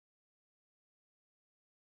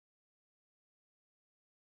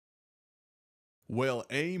Well,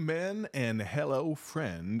 amen and hello,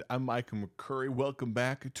 friend. I'm Michael McCurry. Welcome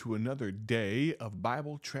back to another day of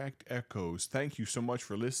Bible Tract Echoes. Thank you so much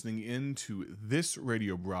for listening in to this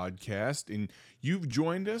radio broadcast, and you've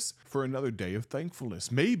joined us for another day of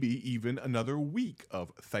thankfulness, maybe even another week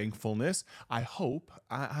of thankfulness. I hope,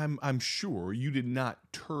 I'm sure you did not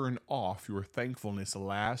turn off your thankfulness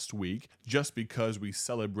last week just because we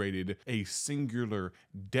celebrated a singular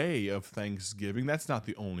day of Thanksgiving. That's not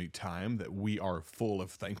the only time that we are full of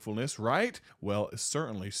thankfulness, right? Well,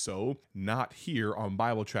 certainly so. Not here on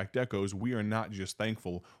Bible Tract Echoes. We are not just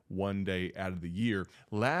thankful one day out of the year.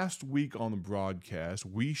 Last week on the broadcast,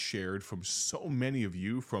 we shared from so many of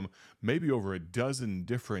you from maybe over a dozen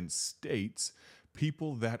different states,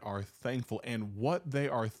 people that are thankful and what they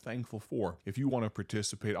are thankful for. If you want to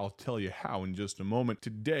participate, I'll tell you how in just a moment.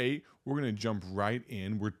 Today, we're going to jump right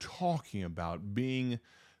in. We're talking about being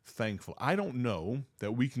thankful. I don't know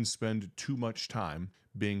that we can spend too much time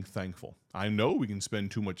being thankful. I know we can spend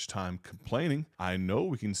too much time complaining. I know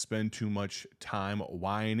we can spend too much time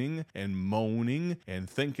whining and moaning and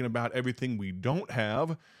thinking about everything we don't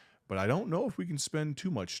have, but I don't know if we can spend too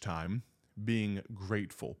much time being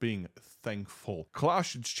grateful, being thankful.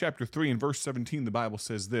 Colossians chapter 3 and verse 17, the Bible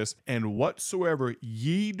says this, "And whatsoever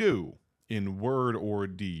ye do in word or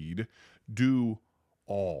deed, do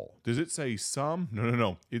all." Does it say some?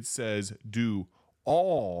 No. It says do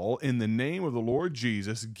all in the name of the Lord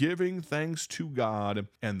Jesus, giving thanks to God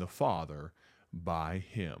and the Father by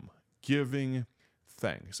him. Giving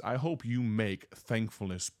thanks. I hope you make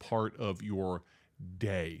thankfulness part of your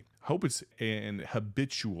day. I hope it's an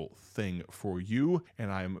habitual thing for you,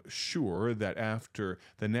 and I'm sure that after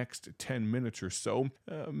the next 10 minutes or so,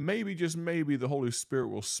 maybe, just maybe, the Holy Spirit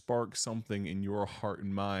will spark something in your heart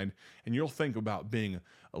and mind, and you'll think about being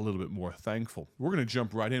a little bit more thankful. We're going to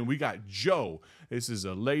jump right in. We got Joe. This is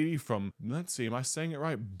a lady from, let's see, am I saying it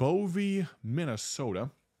right? Bovey,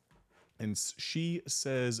 Minnesota. And she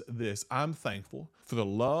says this, "I'm thankful for the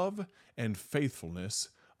love and faithfulness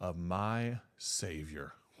of my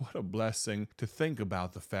Savior." What a blessing to think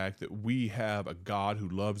about the fact that we have a God who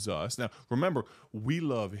loves us. Now, remember, we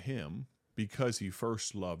love him because he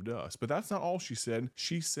first loved us. But that's not all she said.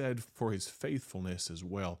 She said for his faithfulness as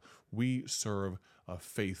well. We serve a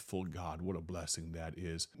faithful God. What a blessing that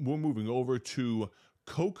is. We're moving over to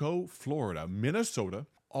Cocoa, Florida, Minnesota,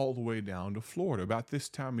 all the way down to Florida. About this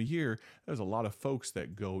time of year, there's a lot of folks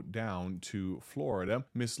that go down to Florida.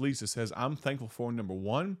 Miss Lisa says, "I'm thankful for, number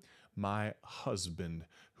one, my husband,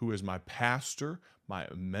 who is my pastor, my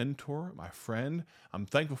mentor, my friend. I'm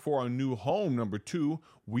thankful for our new home, number two,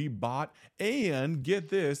 we bought, and get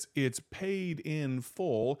this, it's paid in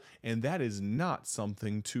full, and that is not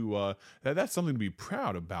something to, that's something to be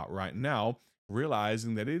proud about right now.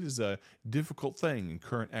 Realizing that it is a difficult thing in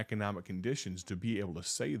current economic conditions to be able to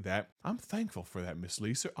say that. I'm thankful for that, Miss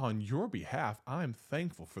Lisa. On your behalf, I'm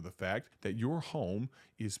thankful for the fact that your home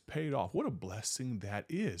is paid off. What a blessing that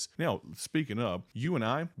is. Now, speaking of, you and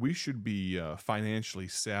I, we should be financially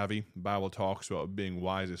savvy. The Bible talks about being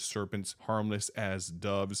wise as serpents, harmless as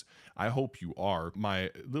doves. I hope you are.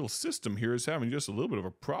 My little system here is having just a little bit of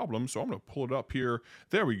a problem, so I'm going to pull it up here.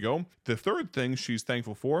 There we go. The third thing she's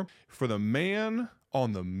thankful for the man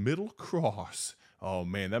on the middle cross. Oh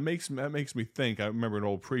man, that makes me think. I remember an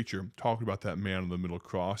old preacher talking about that man on the middle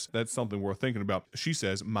cross. That's something worth thinking about. She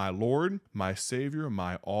says, "My Lord, my Savior,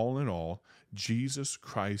 my all in all, Jesus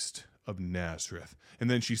Christ of Nazareth."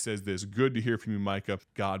 And then she says this, "Good to hear from you, Micah.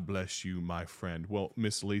 God bless you, my friend." Well,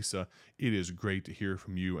 Miss Lisa, it is great to hear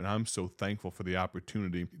from you, and I'm so thankful for the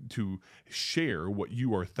opportunity to share what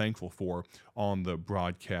you are thankful for on the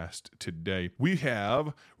broadcast today. We're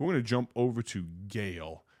going to jump over to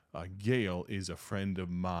Gail. Gail is a friend of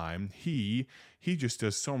mine. He just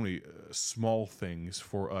does so many small things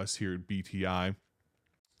for us here at BTI.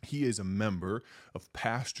 He is a member of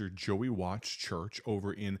Pastor Joey Watts Church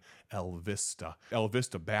over in El Vista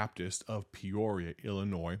Baptist of Peoria,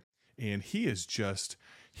 Illinois. And he is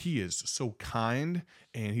so kind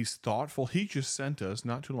and he's thoughtful. He just sent us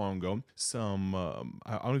not too long ago some, I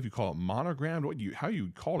don't know if you call it monogrammed, how you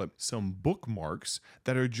would call it, some bookmarks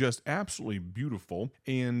that are just absolutely beautiful.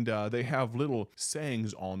 And they have little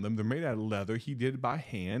sayings on them. They're made out of leather. He did it by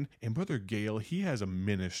hand. And Brother Gale, he has a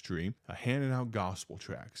ministry handing out gospel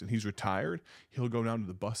tracts. And he's retired. He'll go down to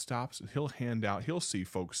the bus stops and he'll see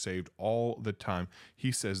folks saved all the time.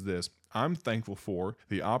 He says this, "I'm thankful for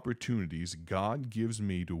the opportunities God gives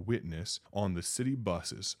me me to witness on the city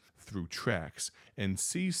buses through tracks and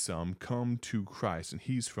see some come to Christ. And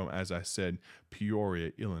he's from, as I said,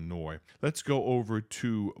 Peoria, Illinois. Let's go over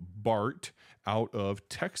to Bart out of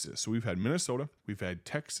Texas. So we've had Minnesota, we've had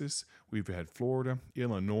Texas, we've had Florida,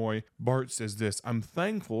 Illinois. Bart says this: I'm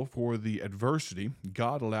thankful for the adversity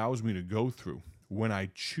God allows me to go through when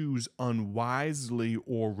I choose unwisely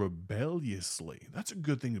or rebelliously. That's a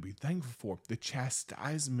good thing to be thankful for. The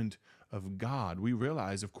chastisement of God. We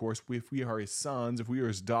realize, of course, if we are his sons, if we are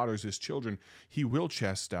his daughters, his children, he will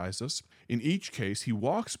chastise us. In each case, he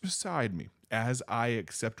walks beside me as I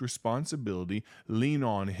accept responsibility, lean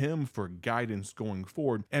on him for guidance going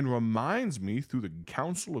forward, and reminds me through the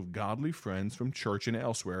counsel of godly friends from church and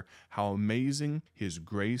elsewhere how amazing his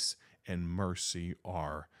grace and mercy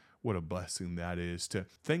are. What a blessing that is to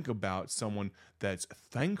think about someone that's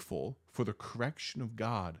thankful for the correction of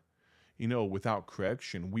God. You know, without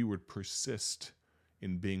correction, we would persist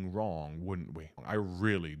in being wrong, wouldn't we? I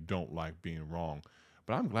really don't like being wrong,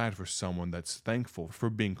 but I'm glad for someone that's thankful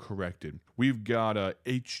for being corrected. We've got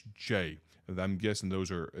HJ. I'm guessing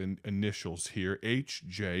those are initials here.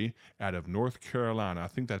 HJ out of North Carolina. I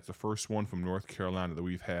think that's the first one from North Carolina that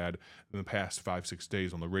we've had in the past 5-6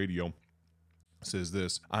 days on the radio. Says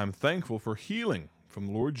this: I'm thankful for healing from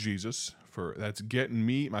the Lord Jesus, for that's getting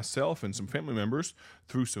me, myself, and some family members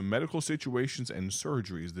through some medical situations and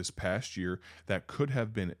surgeries this past year that could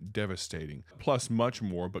have been devastating, plus much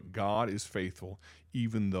more, but God is faithful,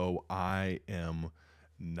 even though I am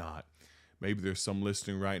not. Maybe there's some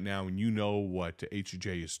listening right now and you know what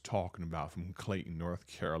HJ is talking about from Clayton, North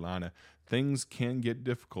Carolina. Things can get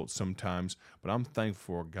difficult sometimes, but I'm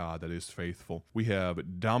thankful for God that is faithful. We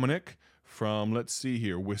have Dominic from, let's see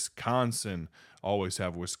here, Wisconsin. Always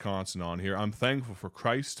have Wisconsin on here. I'm thankful for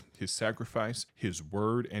Christ, his sacrifice, his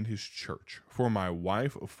word, and his church. For my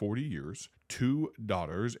wife of 40 years, 2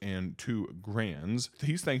 daughters, and 2 grands.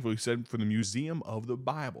 He's thankful, he said, for the Museum of the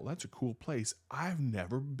Bible. That's a cool place. I've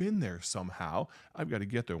never been there somehow. I've got to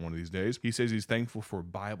get there one of these days. He says he's thankful for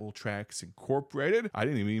Bible Tracts Incorporated. I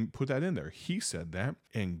didn't even put that in there. He said that.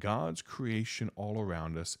 And God's creation all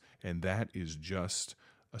around us. And that is just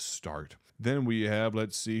a start. Then we have,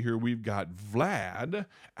 let's see here, we've got Vlad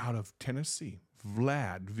out of Tennessee.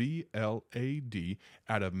 Vlad, V-L-A-D,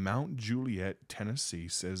 out of Mount Juliet, Tennessee,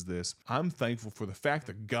 says this: I'm thankful for the fact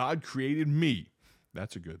that God created me.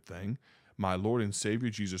 That's a good thing. My Lord and Savior,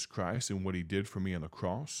 Jesus Christ, and what he did for me on the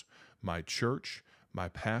cross. My church, my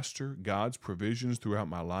pastor, God's provisions throughout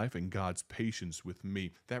my life, and God's patience with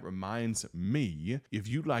me. That reminds me, if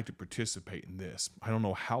you'd like to participate in this, I don't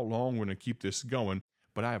know how long we're going to keep this going,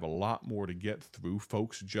 but I have a lot more to get through.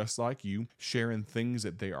 Folks just like you, sharing things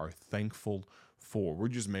that they are thankful for. We're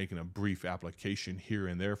just making a brief application here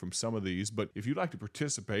and there from some of these, but if you'd like to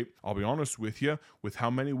participate, I'll be honest with you, with how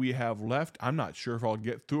many we have left, I'm not sure if I'll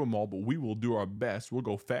get through them all, but we will do our best. We'll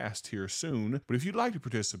go fast here soon. But if you'd like to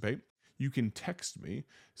participate, you can text me,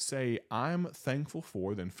 say, I'm thankful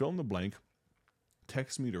for, then fill in the blank.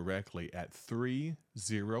 Text me directly at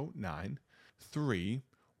 309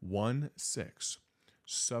 316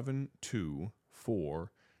 7240.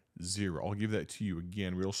 I'll give that to you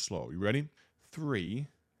again real slow. You ready?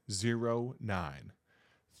 309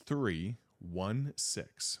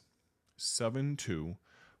 316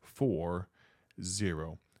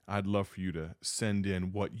 7240. I'd love for you to send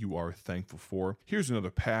in what you are thankful for. Here's another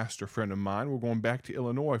pastor friend of mine. We're going back to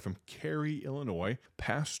Illinois, from Cary, Illinois.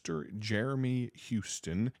 Pastor Jeremy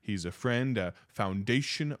Houston. He's a friend,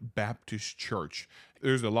 Foundation Baptist Church.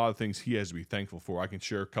 There's a lot of things he has to be thankful for. I can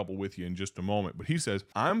share a couple with you in just a moment. But he says,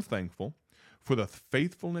 I'm thankful for the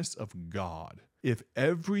faithfulness of God. If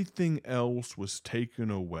everything else was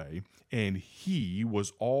taken away and he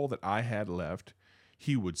was all that I had left,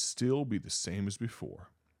 he would still be the same as before.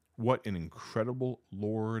 What an incredible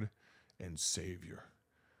Lord and Savior.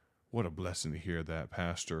 What a blessing to hear that,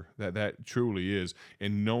 Pastor. That truly is.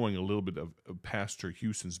 And knowing a little bit of Pastor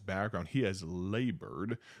Houston's background, he has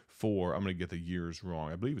labored for, I'm going to get the years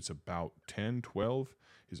wrong, I believe it's about 10, 12,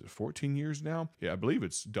 is it 14 years now? Yeah, I believe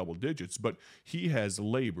it's double digits. But he has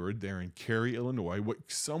labored there in Cary, Illinois, what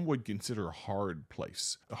some would consider a hard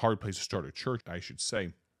place to start a church, I should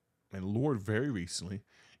say. And Lord very recently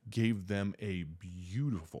gave them a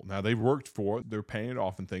beautiful, now they've worked for it, they're paying it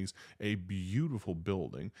off and things, a beautiful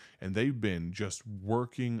building, and they've been just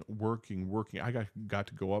working. I got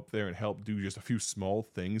to go up there and help do just a few small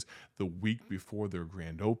things the week before their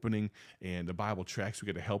grand opening, and the Bible Tracts, we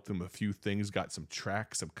got to help them with a few things, got some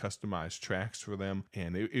tracks, some customized tracks for them,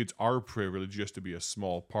 and it's our privilege just to be a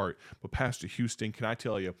small part. But Pastor Houston, can I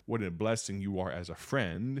tell you what a blessing you are as a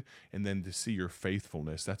friend, and then to see your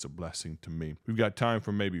faithfulness, that's a blessing to me. We've got time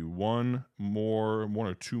for maybe one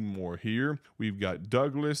or two more here. We've got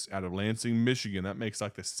Douglas out of Lansing, Michigan. That makes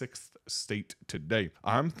like the 6th state today.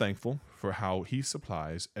 I'm thankful for how he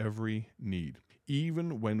supplies every need,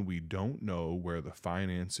 even when we don't know where the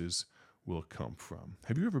finances will come from.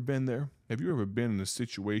 Have you ever been there? Have you ever been in a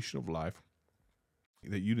situation of life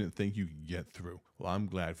that you didn't think you could get through? Well, I'm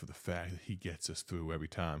glad for the fact that he gets us through every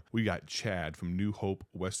time. We got Chad from New Hope,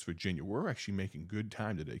 West Virginia. We're actually making good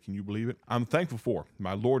time today. Can you believe it? I'm thankful for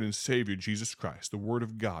my Lord and Savior, Jesus Christ, the Word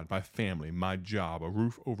of God, my family, my job, a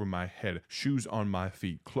roof over my head, shoes on my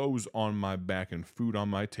feet, clothes on my back, and food on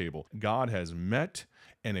my table. God has met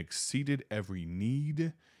and exceeded every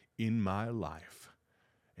need in my life.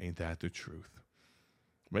 Ain't that the truth?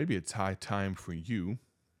 Maybe it's high time for you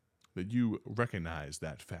that you recognize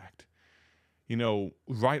that fact. You know,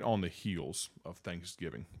 right on the heels of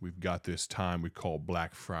Thanksgiving, we've got this time we call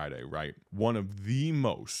Black Friday, right? One of the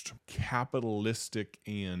most capitalistic,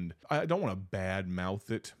 and I don't want to badmouth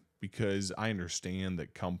it because I understand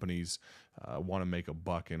that companies want to make a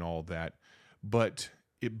buck and all that, but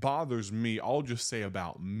it bothers me, I'll just say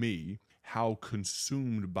about me, how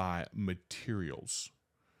consumed by materials,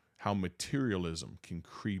 how materialism can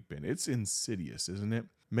creep in. It's insidious, isn't it?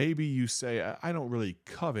 Maybe you say, I don't really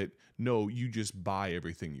covet. No, you just buy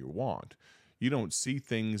everything you want. You don't see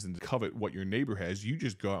things and covet what your neighbor has. You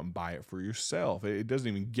just go out and buy it for yourself. It doesn't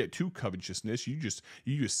even get to covetousness. You just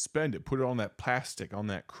spend it, put it on that plastic, on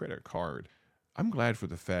that credit card. I'm glad for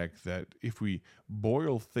the fact that if we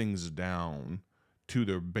boil things down to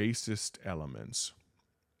their basest elements,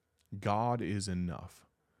 God is enough.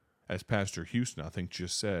 As Pastor Houston, I think,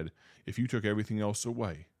 just said, if you took everything else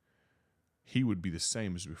away, he would be the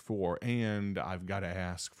same as before. And I've got to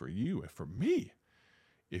ask for you, for me,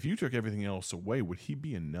 if you took everything else away, would he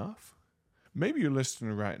be enough? Maybe you're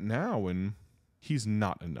listening right now and he's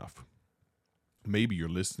not enough. Maybe you're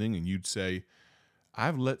listening and you'd say,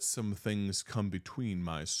 I've let some things come between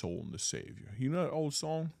my soul and the Savior. You know that old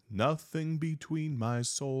song? Nothing between my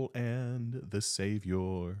soul and the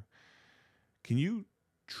Savior. Can you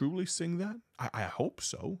truly sing that? I hope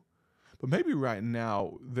so. But maybe right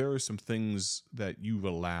now there are some things that you've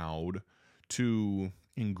allowed to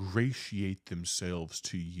ingratiate themselves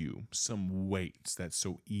to you, some weights that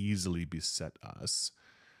so easily beset us,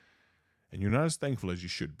 and you're not as thankful as you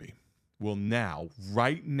should be. Well, now,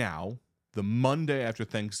 right now, the Monday after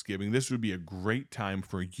Thanksgiving, this would be a great time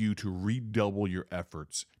for you to redouble your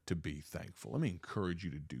efforts to be thankful. Let me encourage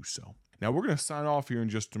you to do so. Now, we're going to sign off here in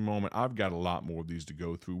just a moment. I've got a lot more of these to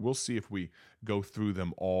go through. We'll see if we go through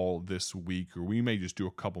them all this week, or we may just do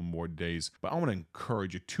a couple more days. But I want to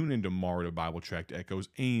encourage you, tune in tomorrow to Bible Tract Echoes.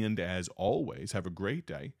 And as always, have a great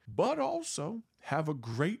day, but also have a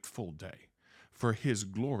grateful day for his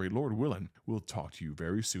glory. Lord willing, we'll talk to you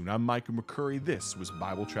very soon. I'm Micah McCurry. This was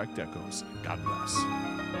Bible Tract Echoes. God bless.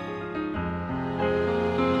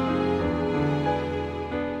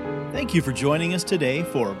 Thank you for joining us today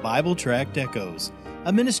for Bible Tract Echoes,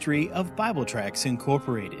 a ministry of Bible Tracts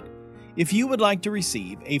Incorporated. If you would like to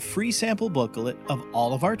receive a free sample booklet of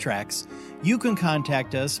all of our tracts, you can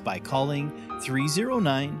contact us by calling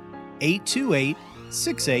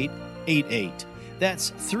 309-828-6888. That's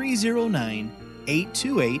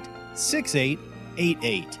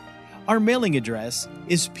 309-828-6888. Our mailing address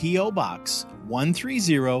is P.O. Box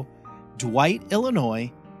 130, Dwight,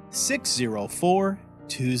 Illinois 60420.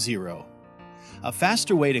 A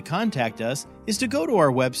faster way to contact us is to go to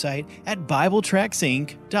our website at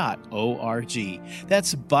BibleTractsInc.org.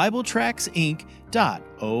 That's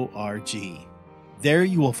BibleTractsInc.org. There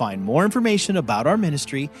you will find more information about our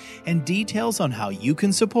ministry and details on how you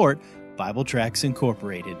can support Bible Tracts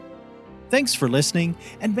Incorporated. Thanks for listening,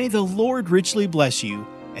 and may the Lord richly bless you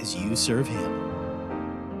as you serve Him.